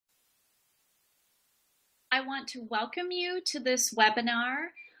I want to welcome you to this webinar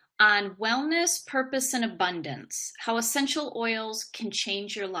on wellness, purpose, and abundance, how essential oils can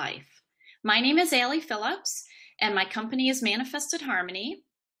change your life. My name is Allie Phillips, and my company is Manifested Harmony.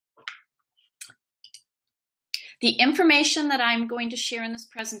 The information that I'm going to share in this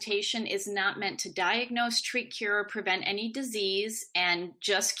presentation is not meant to diagnose, treat, cure, or prevent any disease, and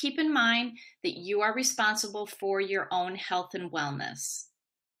just keep in mind that you are responsible for your own health and wellness.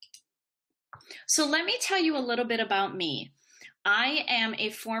 So let me tell you a little bit about me. I am a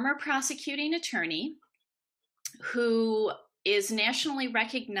former prosecuting attorney who is nationally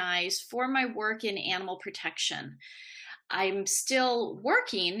recognized for my work in animal protection. I'm still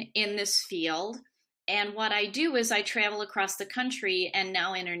working in this field, and what I do is I travel across the country and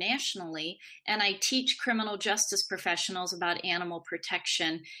now internationally, and I teach criminal justice professionals about animal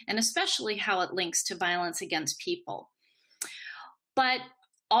protection and especially how it links to violence against people. But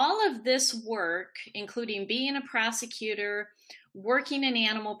all of this work, including being a prosecutor, working in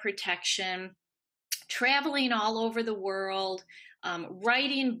animal protection, traveling all over the world,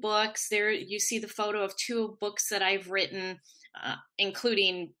 writing books. There you see the photo of two books that I've written,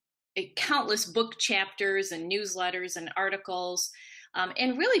 including countless book chapters and newsletters and articles,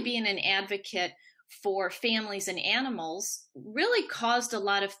 and really being an advocate for families and animals really caused a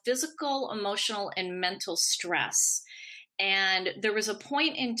lot of physical, emotional, and mental stress. And there was a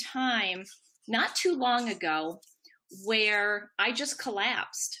point in time, not too long ago, where I just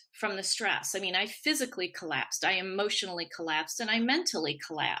collapsed from the stress. I mean, I physically collapsed, I emotionally collapsed, and I mentally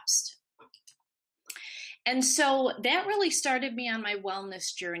collapsed. And so that really started me on my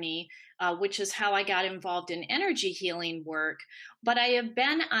wellness journey, which is how I got involved in energy healing work. But I have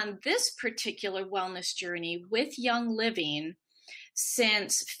been on this particular wellness journey with Young Living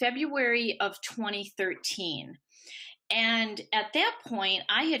since February of 2013. And at that point,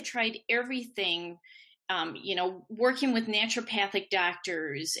 I had tried everything, working with naturopathic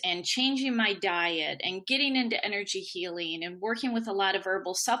doctors and changing my diet and getting into energy healing and working with a lot of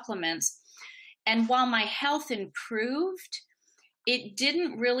herbal supplements. And while my health improved, it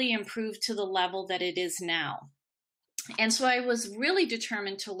didn't really improve to the level that it is now. And so I was really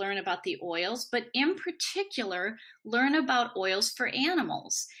determined to learn about the oils, but in particular, learn about oils for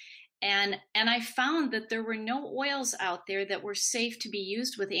animals. And I found that there were no oils out there that were safe to be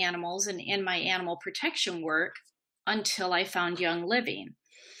used with animals and in my animal protection work until I found Young Living.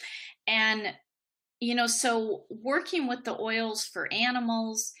 And, so working with the oils for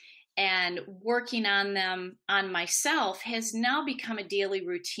animals and working on them on myself has now become a daily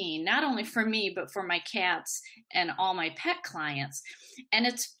routine, not only for me, but for my cats and all my pet clients. And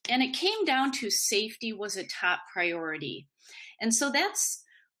it came down to safety was a top priority. And so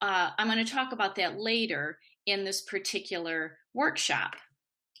I'm going to talk about that later in this particular workshop.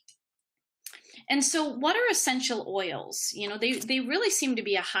 And so what are essential oils? They really seem to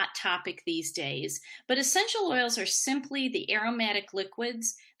be a hot topic these days, but essential oils are simply the aromatic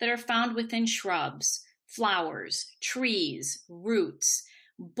liquids that are found within shrubs, flowers, trees, roots,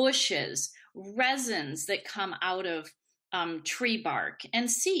 bushes, resins that come out of tree bark,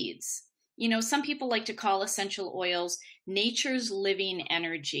 and seeds. Some people like to call essential oils nature's living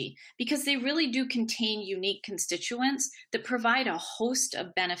energy because they really do contain unique constituents that provide a host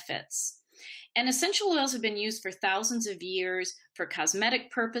of benefits. And essential oils have been used for thousands of years for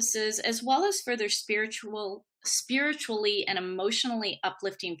cosmetic purposes, as well as for their spiritually and emotionally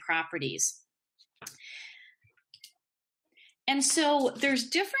uplifting properties. And so there's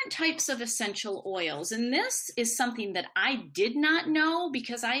different types of essential oils, and this is something that I did not know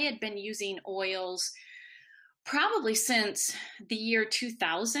because I had been using oils probably since the year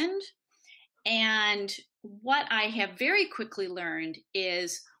 2000. And what I have very quickly learned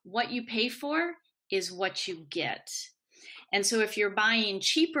is what you pay for is what you get. And so if you're buying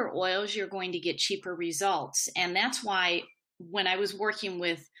cheaper oils, you're going to get cheaper results. And that's why when I was working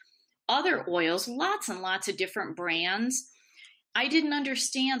with other oils, lots and lots of different brands, I didn't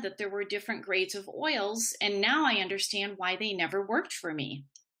understand that there were different grades of oils, and now I understand why they never worked for me.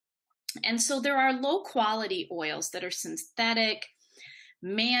 And so there are low quality oils that are synthetic,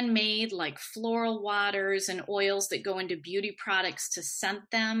 man-made, like floral waters and oils that go into beauty products to scent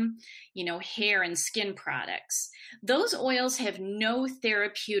them, hair and skin products. Those oils have no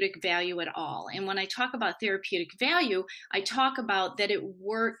therapeutic value at all. And when I talk about therapeutic value, I talk about that it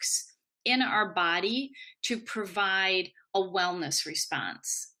works in our body to provide a wellness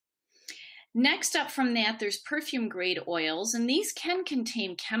response. Next up from that, there's perfume grade oils, and these can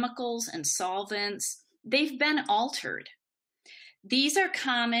contain chemicals and solvents. They've been altered. These are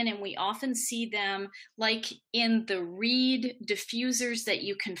common, and we often see them like in the reed diffusers that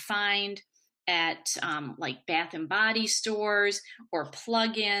you can find at like Bath and Body stores or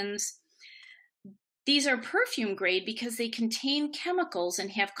plug-ins. These are perfume grade because they contain chemicals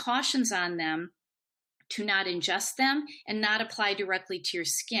and have cautions on them to not ingest them and not apply directly to your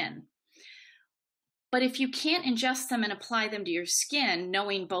skin. But if you can't ingest them and apply them to your skin,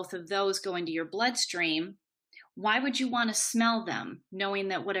 knowing both of those go into your bloodstream, why would you want to smell them, knowing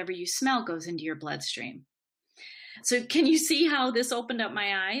that whatever you smell goes into your bloodstream? So can you see how this opened up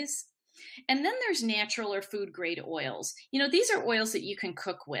my eyes? And then there's natural or food grade oils. These are oils that you can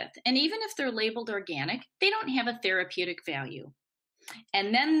cook with. And even if they're labeled organic, they don't have a therapeutic value.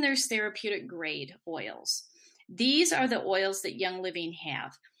 And then there's therapeutic grade oils. These are the oils that Young Living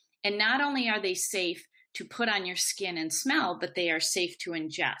have. And not only are they safe to put on your skin and smell, but they are safe to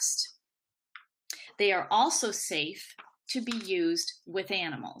ingest. They are also safe to be used with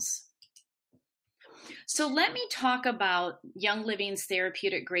animals. So let me talk about Young Living's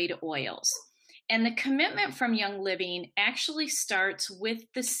therapeutic grade oils. And the commitment from Young Living actually starts with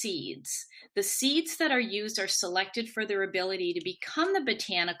the seeds. The seeds that are used are selected for their ability to become the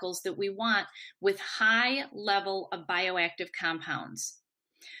botanicals that we want with high level of bioactive compounds.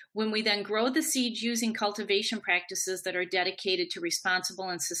 When we then grow the seeds using cultivation practices that are dedicated to responsible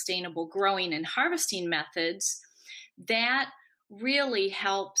and sustainable growing and harvesting methods, that really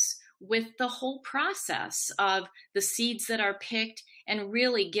helps with the whole process of the seeds that are picked and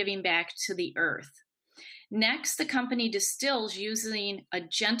really giving back to the earth. Next, the company distills using a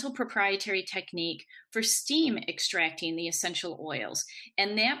gentle proprietary technique for steam extracting the essential oils,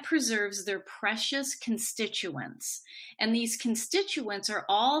 and that preserves their precious constituents. And these constituents are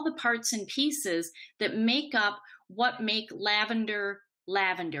all the parts and pieces that make up what make lavender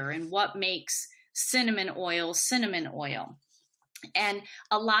lavender and what makes cinnamon oil cinnamon oil. And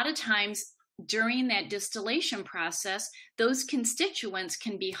a lot of times during that distillation process, those constituents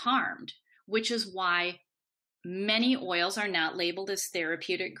can be harmed, which is why many oils are not labeled as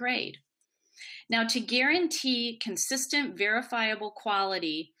therapeutic grade. Now, to guarantee consistent, verifiable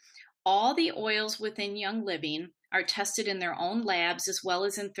quality, all the oils within Young Living are tested in their own labs as well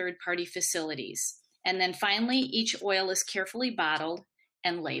as in third-party facilities. And then finally, each oil is carefully bottled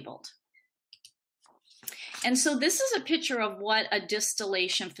and labeled. And so this is a picture of what a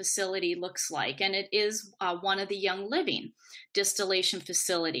distillation facility looks like, and it is one of the Young Living distillation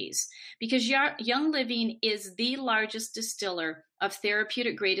facilities, because Young Living is the largest distiller of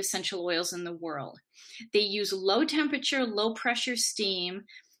therapeutic grade essential oils in the world. They use low temperature, low pressure steam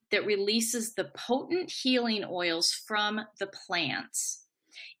that releases the potent healing oils from the plants.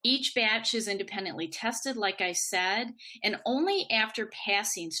 Each batch is independently tested, like I said, and only after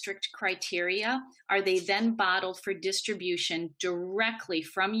passing strict criteria are they then bottled for distribution directly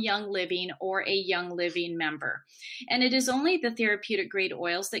from Young Living or a Young Living member. And it is only the therapeutic grade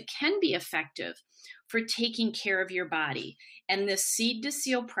oils that can be effective for taking care of your body. And this seed to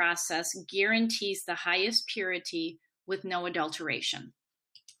seal process guarantees the highest purity with no adulteration.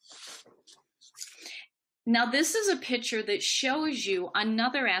 Now, this is a picture that shows you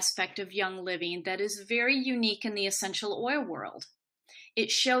another aspect of Young Living that is very unique in the essential oil world. It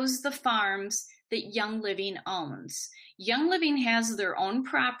shows the farms that Young Living owns. Young Living has their own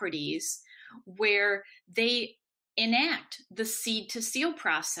properties where they enact the seed to seal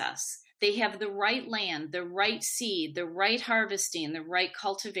process. They have the right land, the right seed, the right harvesting, the right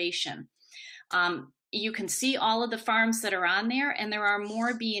cultivation. You can see all of the farms that are on there, and there are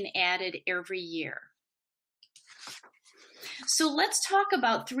more being added every year. So let's talk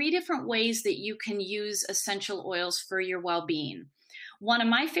about 3 different ways that you can use essential oils for your well-being. One of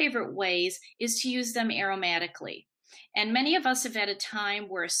my favorite ways is to use them aromatically. And many of us have had a time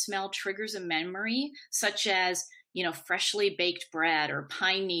where a smell triggers a memory, such as, freshly baked bread or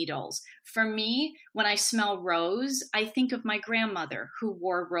pine needles. For me, when I smell rose, I think of my grandmother who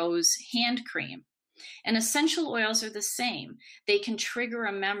wore rose hand cream. And essential oils are the same. They can trigger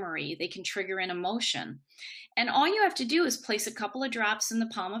a memory. They can trigger an emotion. And all you have to do is place a couple of drops in the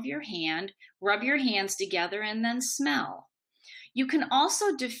palm of your hand, rub your hands together, and then smell. You can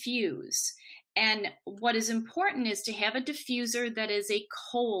also diffuse. And what is important is to have a diffuser that is a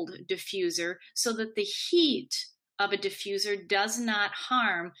cold diffuser so that the heat of a diffuser does not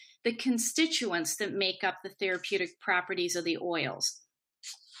harm the constituents that make up the therapeutic properties of the oils.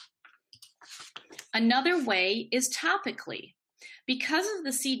 Another way is topically. Because of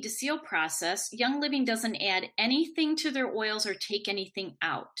the seed to seal process, Young Living doesn't add anything to their oils or take anything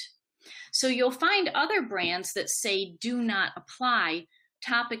out. So you'll find other brands that say do not apply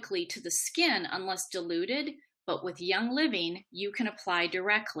topically to the skin unless diluted, but with Young Living, you can apply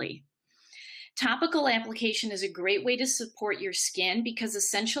directly. Topical application is a great way to support your skin because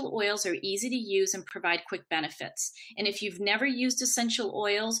essential oils are easy to use and provide quick benefits. And if you've never used essential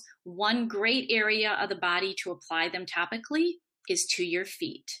oils, one great area of the body to apply them topically is to your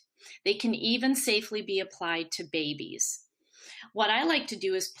feet. They can even safely be applied to babies. What I like to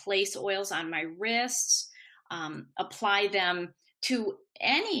do is place oils on my wrists, apply them to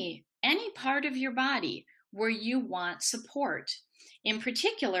any part of your body where you want support. In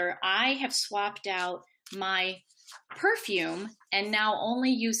particular, I have swapped out my perfume and now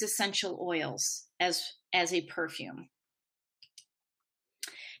only use essential oils as a perfume.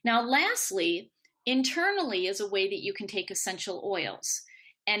 Now, lastly, internally is a way that you can take essential oils.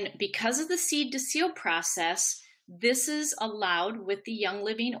 And because of the seed to seal process, this is allowed with the Young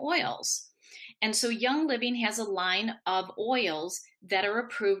Living oils. And so Young Living has a line of oils that are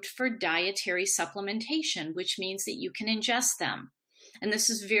approved for dietary supplementation, which means that you can ingest them. And this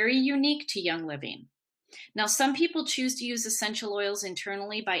is very unique to Young Living. Now, some people choose to use essential oils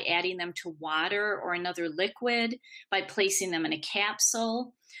internally by adding them to water or another liquid, by placing them in a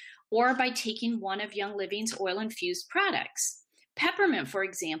capsule, or by taking one of Young Living's oil-infused products. Peppermint, for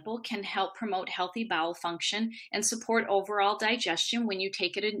example, can help promote healthy bowel function and support overall digestion when you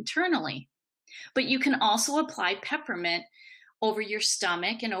take it internally. But you can also apply peppermint over your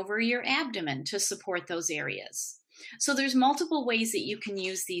stomach and over your abdomen to support those areas. So there's multiple ways that you can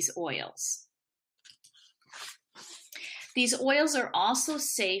use these oils. These oils are also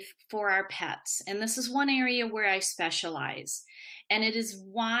safe for our pets, and this is one area where I specialize. And it is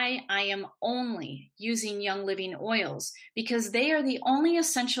why I am only using Young Living oils, because they are the only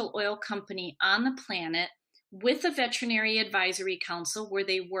essential oil company on the planet with a veterinary advisory council where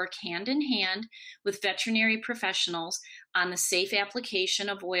they work hand in hand with veterinary professionals on the safe application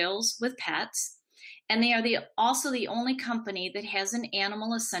of oils with pets. And they are also the only company that has an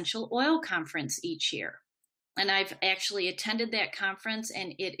animal essential oil conference each year. And I've actually attended that conference,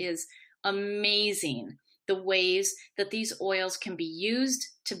 and it is amazing the ways that these oils can be used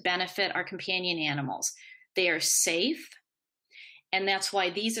to benefit our companion animals. They are safe, and that's why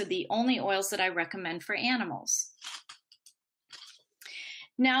these are the only oils that I recommend for animals.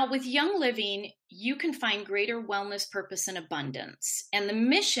 Now, with Young Living, you can find greater wellness, purpose, and abundance. And the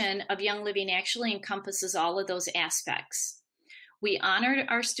mission of Young Living actually encompasses all of those aspects. We honor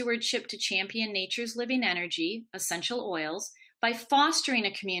our stewardship to champion nature's living energy, essential oils, by fostering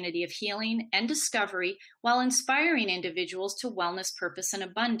a community of healing and discovery while inspiring individuals to wellness, purpose, and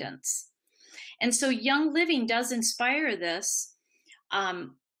abundance. And so Young Living does inspire this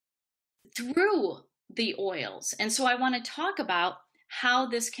through the oils. And so I want to talk about how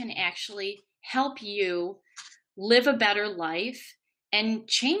this can actually help you live a better life and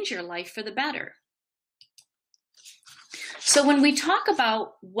change your life for the better. So when we talk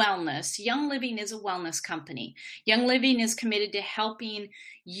about wellness, Young Living is a wellness company. Young Living is committed to helping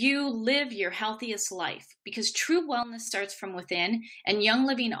you live your healthiest life because true wellness starts from within, and Young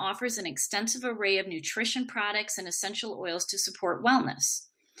Living offers an extensive array of nutrition products and essential oils to support wellness.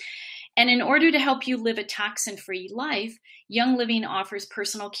 And in order to help you live a toxin-free life, Young Living offers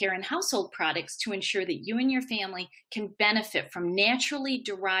personal care and household products to ensure that you and your family can benefit from naturally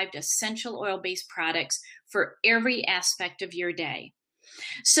derived essential oil-based products for every aspect of your day.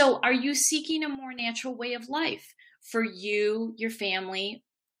 So are you seeking a more natural way of life for you, your family,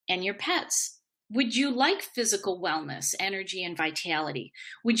 and your pets? Would you like physical wellness, energy, and vitality?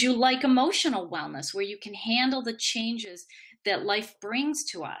 Would you like emotional wellness where you can handle the changes that life brings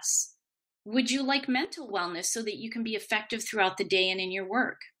to us? Would you like mental wellness so that you can be effective throughout the day and in your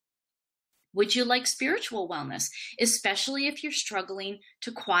work? Would you like spiritual wellness, especially if you're struggling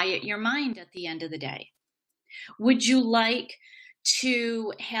to quiet your mind at the end of the day? Would you like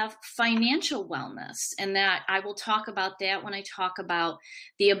to have financial wellness? And that I will talk about that when I talk about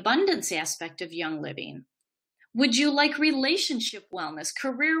the abundance aspect of Young Living. Would you like relationship wellness,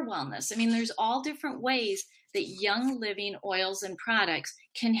 career wellness? I mean, there's all different ways that Young Living oils and products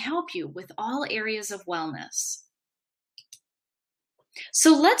can help you with all areas of wellness.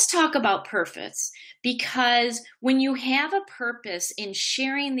 So let's talk about purpose, because when you have a purpose in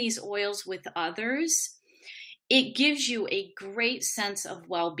sharing these oils with others, it gives you a great sense of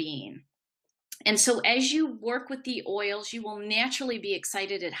well-being. And so as you work with the oils, you will naturally be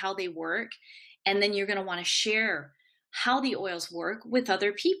excited at how they work, and then you're going to want to share how the oils work with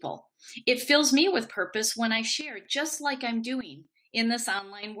other people. It fills me with purpose when I share, just like I'm doing in this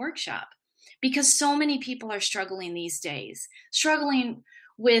online workshop, because so many people are struggling these days, struggling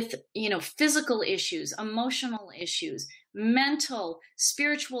with, physical issues, emotional issues, mental,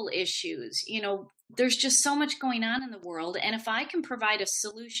 spiritual issues, there's just so much going on in the world. And if I can provide a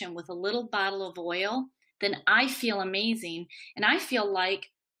solution with a little bottle of oil, then I feel amazing. And I feel like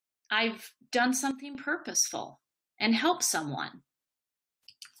I've done something purposeful and helped someone.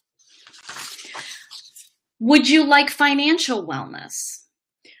 Would you like financial wellness?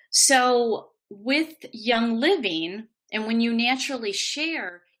 So with Young Living, and when you naturally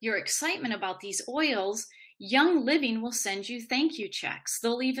share your excitement about these oils, Young Living will send you thank you checks.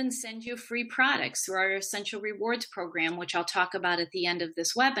 They'll even send you free products through our Essential Rewards program, which I'll talk about at the end of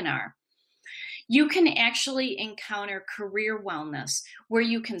this webinar. You can actually encounter career wellness where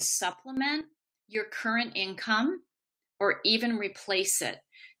you can supplement your current income or even replace it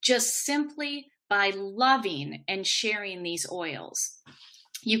just simply by loving and sharing these oils.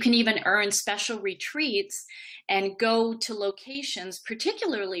 You can even earn special retreats and go to locations,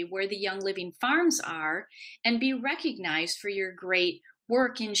 particularly where the Young Living farms are, and be recognized for your great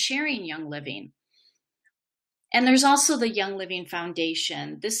work in sharing Young Living. And there's also the Young Living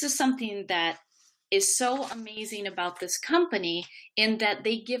Foundation. This is something that is so amazing about this company in that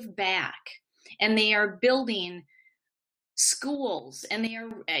they give back, and they are building schools, and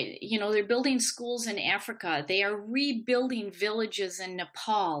they're building schools in Africa. They are rebuilding villages in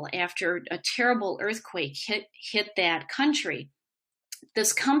Nepal after a terrible earthquake hit that country.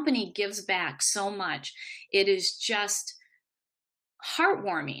 This company gives back so much. It is just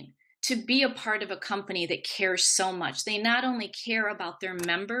heartwarming to be a part of a company that cares so much. They not only care about their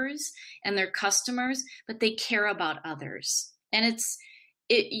members and their customers, but they care about others. And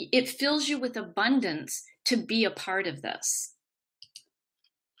it fills you with abundance to be a part of this.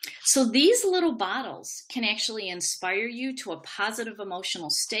 So these little bottles can actually inspire you to a positive emotional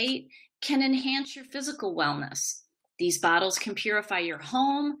state, can enhance your physical wellness. These bottles can purify your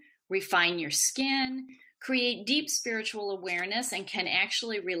home, refine your skin, create deep spiritual awareness, and can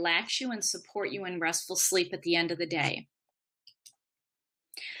actually relax you and support you in restful sleep at the end of the day.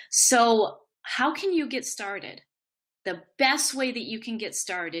 So how can you get started? The best way that you can get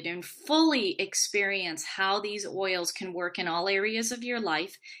started and fully experience how these oils can work in all areas of your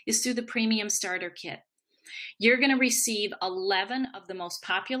life is through the Premium Starter Kit. You're going to receive 11 of the most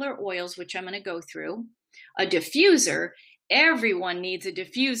popular oils, which I'm going to go through, a diffuser. Everyone needs a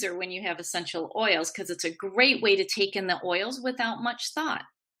diffuser when you have essential oils because it's a great way to take in the oils without much thought.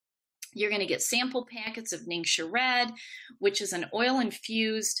 You're going to get sample packets of Ningxia Red, which is an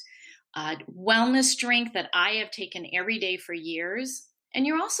oil-infused wellness drink that I have taken every day for years. And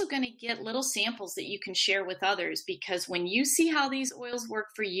you're also going to get little samples that you can share with others, because when you see how these oils work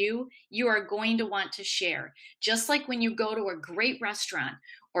for you, you are going to want to share. Just like when you go to a great restaurant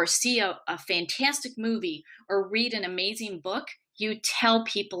or see a fantastic movie or read an amazing book, you tell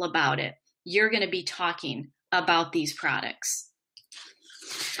people about it. You're going to be talking about these products.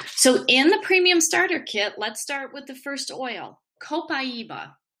 So in the Premium Starter Kit, let's start with the first oil,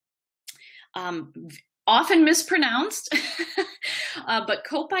 Copaiba. Often mispronounced, but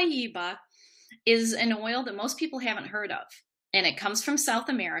Copaiba is an oil that most people haven't heard of, and it comes from South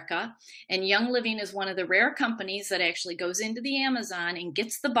America, and Young Living is one of the rare companies that actually goes into the Amazon and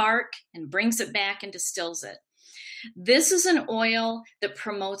gets the bark and brings it back and distills it. This is an oil that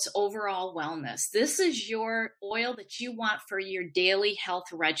promotes overall wellness. This is your oil that you want for your daily health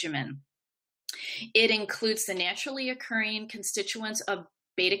regimen. It includes the naturally occurring constituents of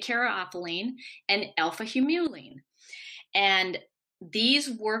beta-caryophyllene and alpha-humulene. And these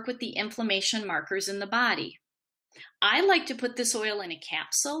work with the inflammation markers in the body. I like to put this oil in a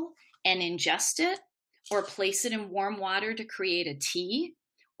capsule and ingest it, or place it in warm water to create a tea,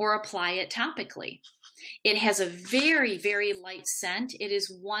 or apply it topically. It has a very, very light scent. It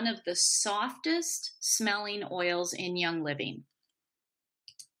is one of the softest smelling oils in Young Living.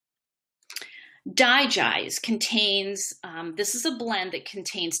 Digize contains, this is a blend that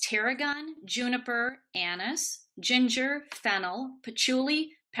contains tarragon, juniper, anise, ginger, fennel, patchouli,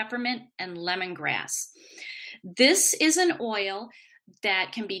 peppermint, and lemongrass. This is an oil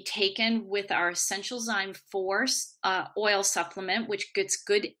that can be taken with our Essential Zyme 4 oil supplement, which gets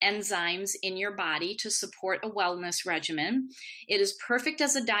good enzymes in your body to support a wellness regimen. It is perfect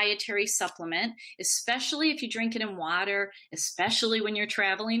as a dietary supplement, especially if you drink it in water, especially when you're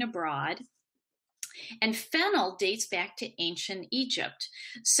traveling abroad. And fennel dates back to ancient Egypt.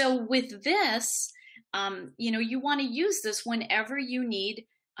 So with this, you want to use this whenever you need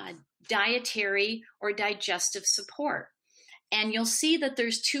dietary or digestive support. And you'll see that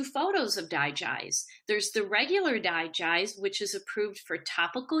there's two photos of Digize. There's the regular Digize, which is approved for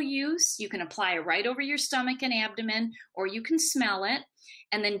topical use. You can apply it right over your stomach and abdomen, or you can smell it.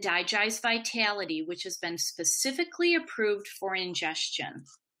 And then Digize Vitality, which has been specifically approved for ingestion.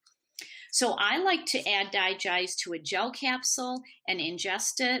 So I like to add Digest to a gel capsule and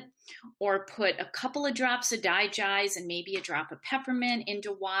ingest it, or put a couple of drops of Digest and maybe a drop of peppermint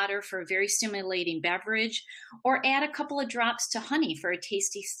into water for a very stimulating beverage, or add a couple of drops to honey for a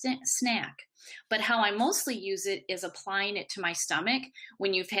tasty snack. But how I mostly use it is applying it to my stomach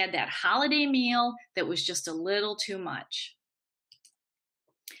when you've had that holiday meal that was just a little too much.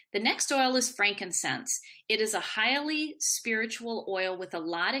 The next oil is frankincense. It is a highly spiritual oil with a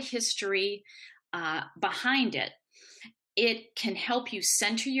lot of history behind it. It can help you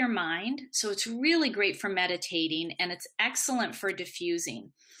center your mind, so it's really great for meditating, and it's excellent for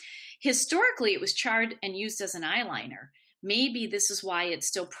diffusing. Historically, it was charred and used as an eyeliner. Maybe this is why it's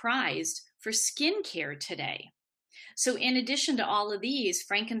still prized for skincare today. So in addition to all of these,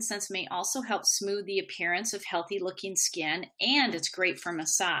 frankincense may also help smooth the appearance of healthy-looking skin, and it's great for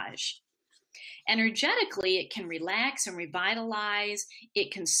massage. Energetically, it can relax and revitalize.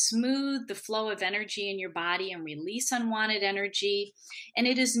 It can smooth the flow of energy in your body and release unwanted energy. And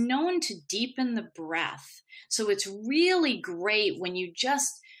it is known to deepen the breath. So it's really great when you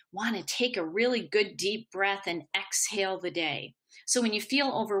just want to take a really good deep breath and exhale the day. So when you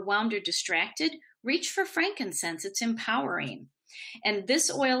feel overwhelmed or distracted, reach for frankincense. It's empowering. And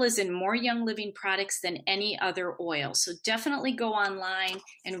this oil is in more Young Living products than any other oil. So definitely go online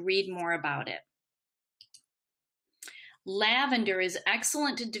and read more about it. Lavender is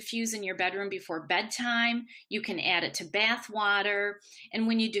excellent to diffuse in your bedroom before bedtime. You can add it to bath water. And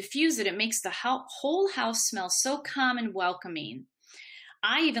when you diffuse it, it makes the whole house smell so calm and welcoming.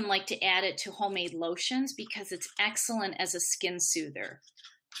 I even like to add it to homemade lotions because it's excellent as a skin soother.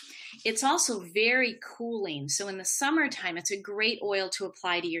 It's also very cooling. So in the summertime, it's a great oil to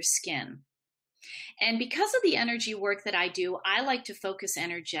apply to your skin. And because of the energy work that I do, I like to focus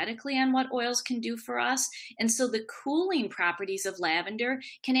energetically on what oils can do for us. And so the cooling properties of lavender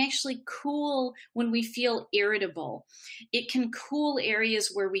can actually cool when we feel irritable. It can cool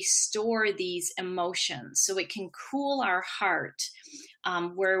areas where we store these emotions. So it can cool our heart,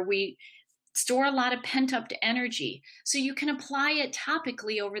 where we store a lot of pent-up energy. So you can apply it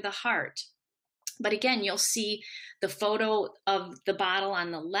topically over the heart. But again, you'll see the photo of the bottle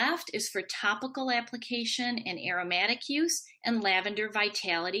on the left is for topical application and aromatic use, and lavender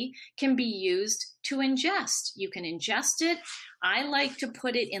vitality can be used to ingest. You can ingest it. I like to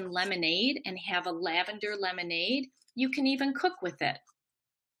put it in lemonade and have a lavender lemonade. You can even cook with it.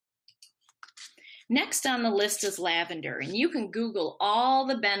 Next on the list is lavender, and you can Google all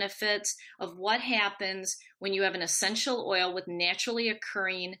the benefits of what happens when you have an essential oil with naturally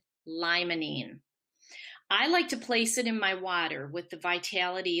occurring limonene. I like to place it in my water with the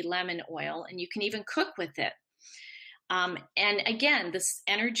Vitality lemon oil, and you can even cook with it. And again, this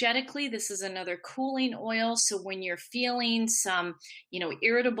energetically, this is another cooling oil. So when you're feeling some,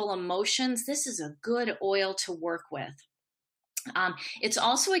 irritable emotions, this is a good oil to work with. It's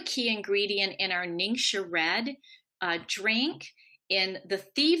also a key ingredient in our Ningxia Red drink, in the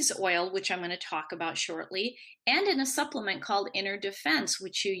thieves oil, which I'm going to talk about shortly, and in a supplement called Inner Defense,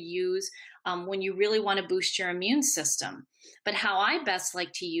 which you use when you really want to boost your immune system. But how I best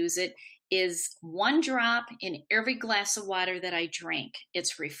like to use it is 1 drop in every glass of water that I drink.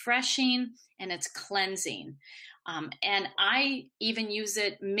 It's refreshing and it's cleansing. And I even use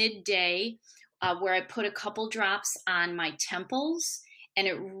it midday, where I put a couple drops on my temples, and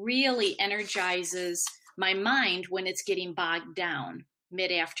it really energizes my mind when it's getting bogged down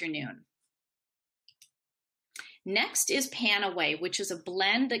mid-afternoon. Next is Panaway, which is a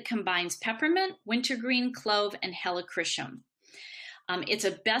blend that combines peppermint, wintergreen, clove, and helichrysum. It's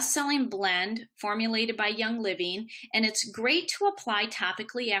a best-selling blend formulated by Young Living, and it's great to apply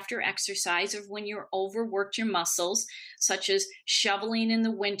topically after exercise or when you're overworked your muscles, such as shoveling in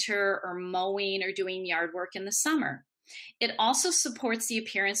the winter or mowing or doing yard work in the summer. It also supports the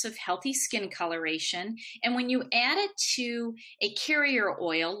appearance of healthy skin coloration, and when you add it to a carrier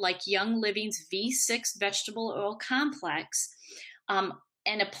oil like Young Living's V6 Vegetable Oil Complex,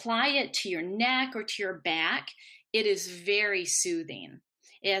 and apply it to your neck or to your back, it is very soothing.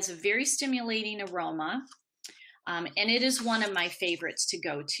 It has a very stimulating aroma, and it is one of my favorites to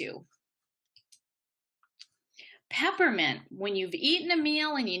go to. Peppermint, when you've eaten a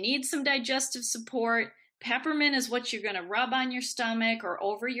meal and you need some digestive support, peppermint is what you're going to rub on your stomach or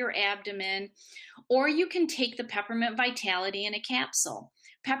over your abdomen, or you can take the Peppermint Vitality in a capsule.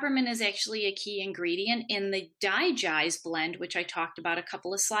 Peppermint is actually a key ingredient in the Digest blend, which I talked about a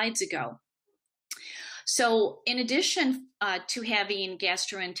couple of slides ago. So, in addition to having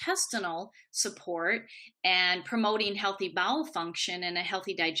gastrointestinal support and promoting healthy bowel function and a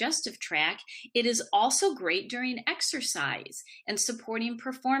healthy digestive tract, it is also great during exercise and supporting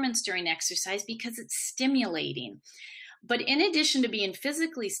performance during exercise because it's stimulating. But in addition to being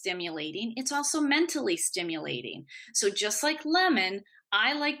physically stimulating, it's also mentally stimulating. So, just like lemon,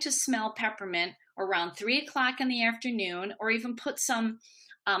 I like to smell peppermint around 3 o'clock in the afternoon, or even put some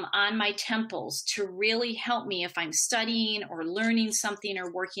on my temples to really help me if I'm studying or learning something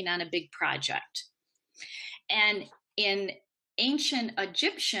or working on a big project. And in ancient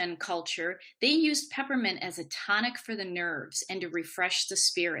Egyptian culture, they used peppermint as a tonic for the nerves and to refresh the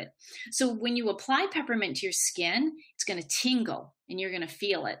spirit. So when you apply peppermint to your skin, it's going to tingle and you're going to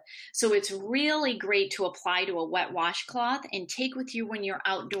feel it. So it's really great to apply to a wet washcloth and take with you when you're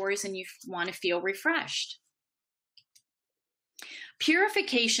outdoors and you want to feel refreshed.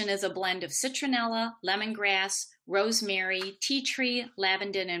 Purification is a blend of citronella, lemongrass, rosemary, tea tree,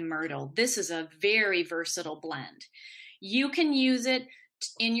 lavender, and myrtle. This is a very versatile blend. You can use it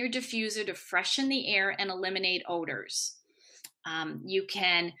in your diffuser to freshen the air and eliminate odors. You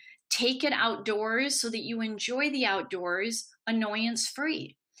can take it outdoors so that you enjoy the outdoors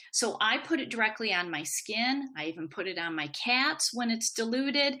annoyance-free. So I put it directly on my skin. I even put it on my cats when it's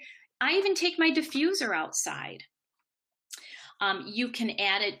diluted. I even take my diffuser outside. You can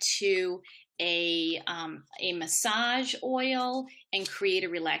add it to a massage oil and create a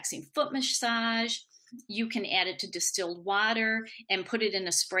relaxing foot massage. You can add it to distilled water and put it in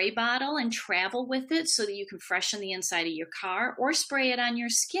a spray bottle and travel with it so that you can freshen the inside of your car, or spray it on your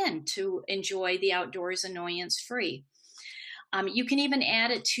skin to enjoy the outdoors annoyance-free. You can even add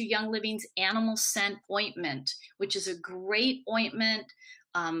it to Young Living's animal scent ointment, which is a great ointment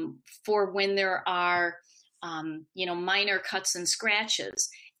for when there are minor cuts and scratches,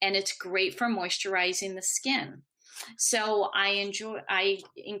 and it's great for moisturizing the skin. So I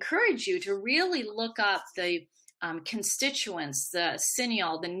encourage you to really look up the constituents, the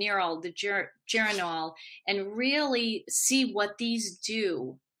cineol, the nerol, the geranol, and really see what these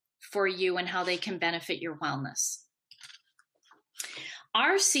do for you and how they can benefit your wellness.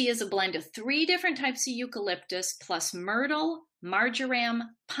 RC is a blend of 3 different types of eucalyptus plus myrtle, marjoram,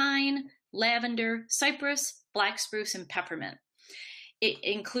 pine, lavender, cypress, black spruce, and peppermint. It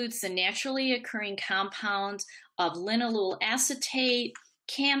includes the naturally occurring compounds of linalool acetate,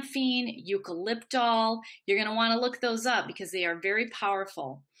 camphene, eucalyptol. You're going to want to look those up because they are very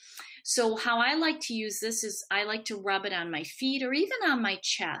powerful. So how I like to use this is I like to rub it on my feet or even on my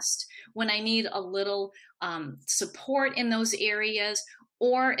chest when I need a little support in those areas,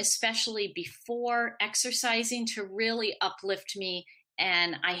 or especially before exercising to really uplift me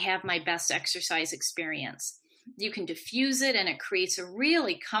and I have my best exercise experience. You can diffuse it and it creates a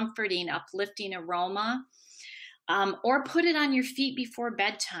really comforting, uplifting aroma, or put it on your feet before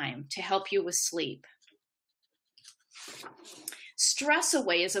bedtime to help you with sleep. Stress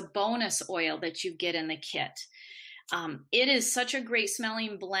Away is a bonus oil that you get in the kit. It is such a great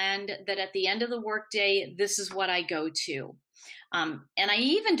smelling blend that at the end of the workday, this is what I go to. And I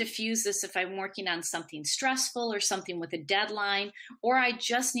even diffuse this if I'm working on something stressful or something with a deadline, or I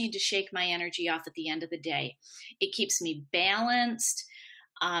just need to shake my energy off at the end of the day. It keeps me balanced.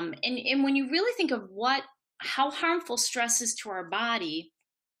 And when you really think of how harmful stress is to our body,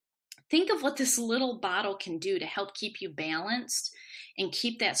 think of what this little bottle can do to help keep you balanced and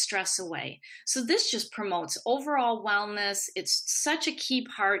keep that stress away. So this just promotes overall wellness. It's such a key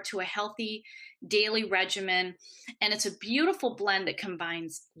part to a healthy daily regimen. And it's a beautiful blend that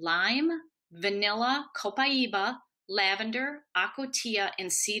combines lime, vanilla, copaiba, lavender, acacia,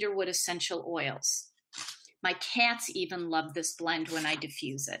 and cedarwood essential oils. My cats even love this blend when I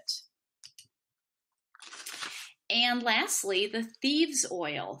diffuse it. And lastly, the Thieves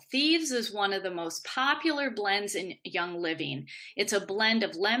oil. Thieves is one of the most popular blends in Young Living. It's a blend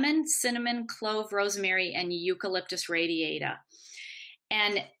of lemon, cinnamon, clove, rosemary, and eucalyptus radiata.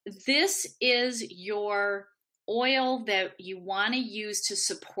 And this is your oil that you want to use to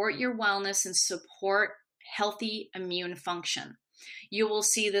support your wellness and support healthy immune function. You will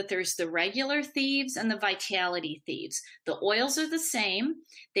see that there's the regular Thieves and the Vitality Thieves. The oils are the same.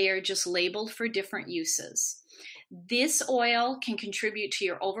 They are just labeled for different uses. This oil can contribute to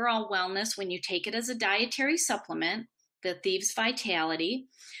your overall wellness when you take it as a dietary supplement, the Thieves Vitality.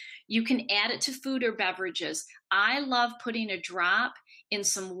 You can add it to food or beverages. I love putting a drop in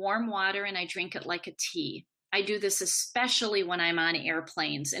some warm water and I drink it like a tea. I do this especially when I'm on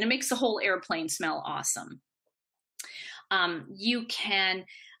airplanes, and it makes the whole airplane smell awesome. You can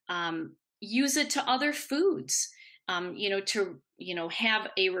use it to other foods. to have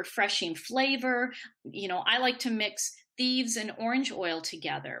a refreshing flavor. I like to mix thieves and orange oil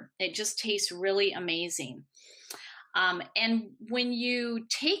together. It just tastes really amazing. And when you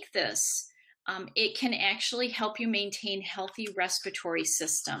take this, it can actually help you maintain healthy respiratory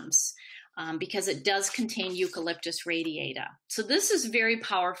systems because it does contain eucalyptus radiata. So this is very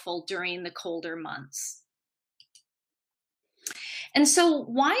powerful during the colder months. And so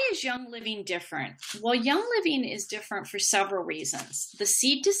why is Young Living different? Well, Young Living is different for several reasons. The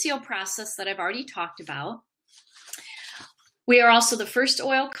seed to seal process that I've already talked about. We are also the first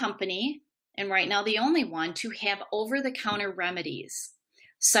oil company, and right now the only one, to have over-the-counter remedies,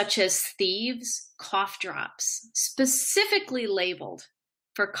 such as Thieves cough drops, specifically labeled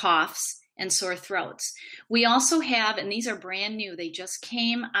for coughs and sore throats. We also have, and these are brand new, they just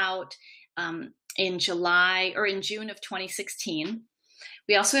came out in June of 2016.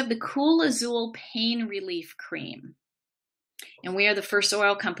 We also have the Cool Azul Pain Relief Cream. And we are the first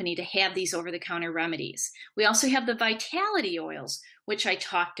oil company to have these over-the-counter remedies. We also have the Vitality oils, which I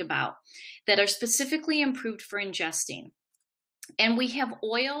talked about, that are specifically improved for ingesting. And we have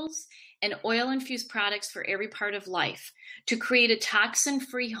oils and oil-infused products for every part of life to create a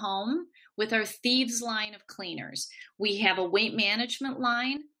toxin-free home with our Thieves line of cleaners. We have a weight management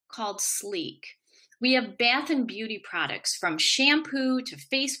line called Sleek. We have bath and beauty products, from shampoo to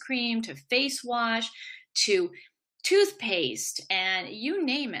face cream to face wash to toothpaste, and you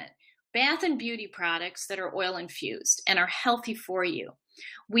name it. Bath and beauty products that are oil infused and are healthy for you.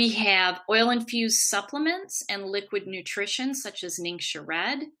 We have oil infused supplements and liquid nutrition such as Ningxia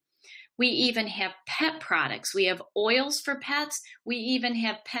Red. We even have pet products. We have oils for pets. We even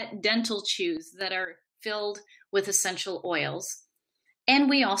have pet dental chews that are filled with essential oils. And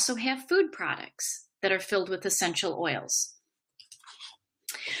we also have food products that are filled with essential oils.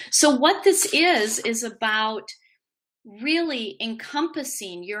 So what this is about really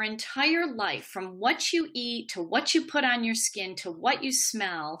encompassing your entire life, from what you eat to what you put on your skin to what you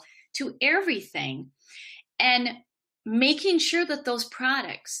smell to everything, and making sure that those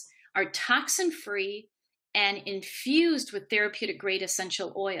products are toxin-free and infused with therapeutic grade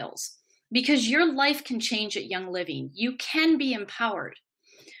essential oils, because your life can change at Young Living. You can be empowered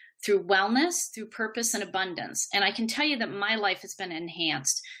through wellness, through purpose and abundance. And I can tell you that my life has been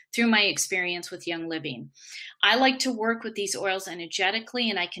enhanced through my experience with Young Living. I like to work with these oils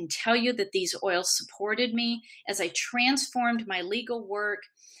energetically, and I can tell you that these oils supported me as I transformed my legal work.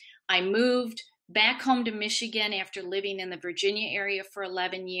 I moved back home to Michigan after living in the Virginia area for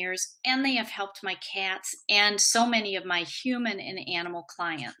 11 years, and they have helped my cats and so many of my human and animal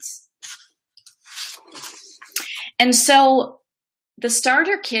clients. And so the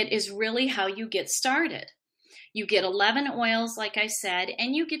starter kit is really how you get started. You get 11 oils, like I said,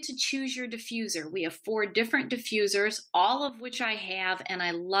 and you get to choose your diffuser. We have 4 different diffusers, all of which I have, and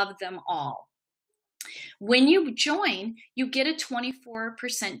I love them all. When you join, you get a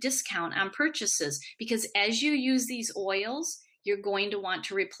 24% discount on purchases, because as you use these oils, you're going to want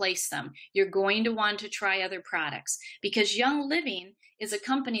to replace them. You're going to want to try other products, because Young Living is a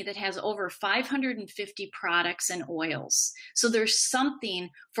company that has over 550 products and oils. So there's something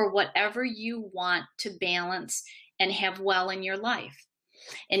for whatever you want to balance and have well in your life.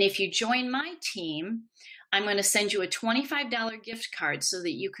 And if you join my team, I'm going to send you a $25 gift card so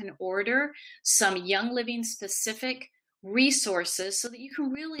that you can order some Young Living specific resources so that you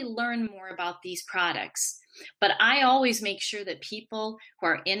can really learn more about these products. But I always make sure that people who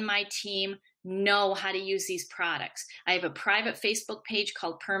are in my team know how to use these products. I have a private Facebook page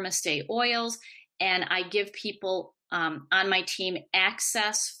called Permastay Oils, and I give people on my team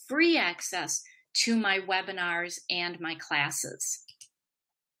free access to my webinars and my classes.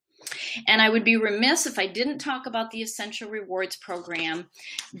 And I would be remiss if I didn't talk about the Essential Rewards program.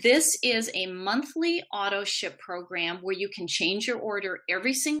 This is a monthly auto ship program where you can change your order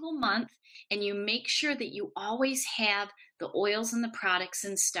every single month, and you make sure that you always have the oils and the products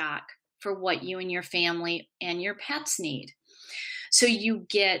in stock for what you and your family and your pets need. So you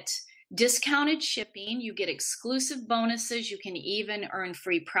get discounted shipping, you get exclusive bonuses, you can even earn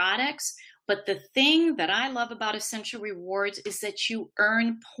free products. But the thing that I love about Essential Rewards is that you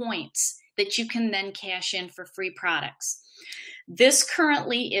earn points that you can then cash in for free products. This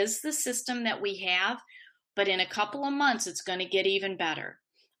currently is the system that we have, but in a couple of months, it's going to get even better.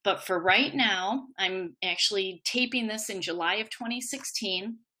 But for right now, I'm actually taping this in July of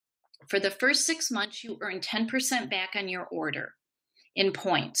 2016. For the first 6 months, you earn 10% back on your order in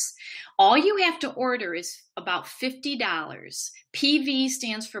points. All you have to order is about $50. PV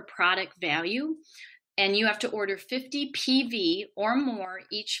stands for product value, and you have to order 50 PV or more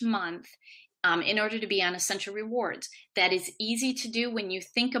each month in order to be on Essential Rewards. That is easy to do when you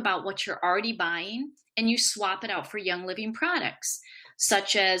think about what you're already buying and you swap it out for Young Living products,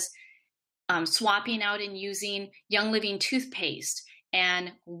 such as swapping out and using Young Living toothpaste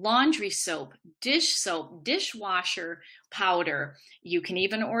and laundry soap, dishwasher powder. You can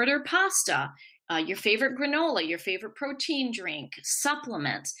even order pasta, your favorite granola, your favorite protein drink,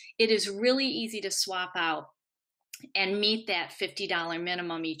 supplements. It is really easy to swap out and meet that $50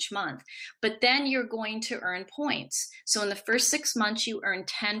 minimum each month. But then you're going to earn points. So in the first 6 months, you earn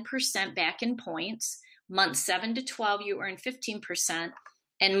 10% back in points. Months 7 to 12, you earn 15%.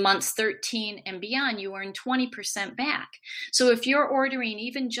 And months 13 and beyond, you earn 20% back. So if you're ordering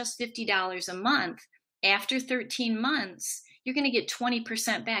even just $50 a month, after 13 months, you're going to get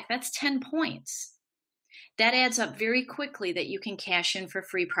 20% back. That's 10 points. That adds up very quickly that you can cash in for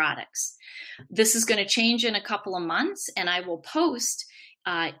free products. This is going to change in a couple of months, and I will post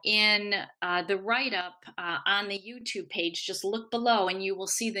in the write-up on the YouTube page. Just look below and you will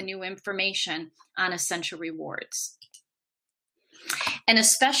see the new information on Essential Rewards. And a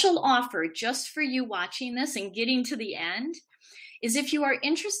special offer just for you watching this and getting to the end is if you are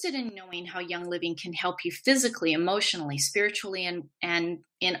interested in knowing how Young Living can help you physically, emotionally, spiritually, and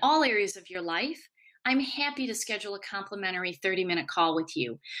in all areas of your life, I'm happy to schedule a complimentary 30-minute call with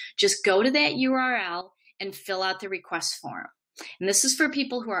you. Just go to that URL and fill out the request form. And this is for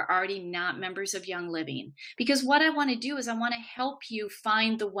people who are already not members of Young Living, because what I want to do is I want to help you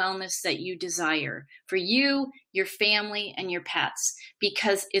find the wellness that you desire for you, your family, and your pets,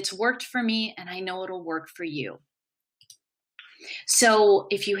 because it's worked for me and I know it'll work for you. So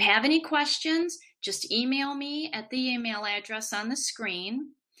if you have any questions, just email me at the email address on the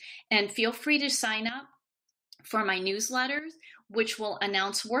screen, and feel free to sign up for my newsletters, which will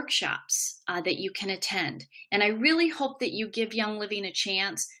announce workshops that you can attend. And I really hope that you give Young Living a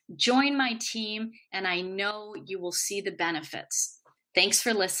chance, join my team, and I know you will see the benefits. Thanks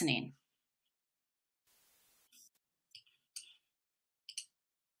for listening.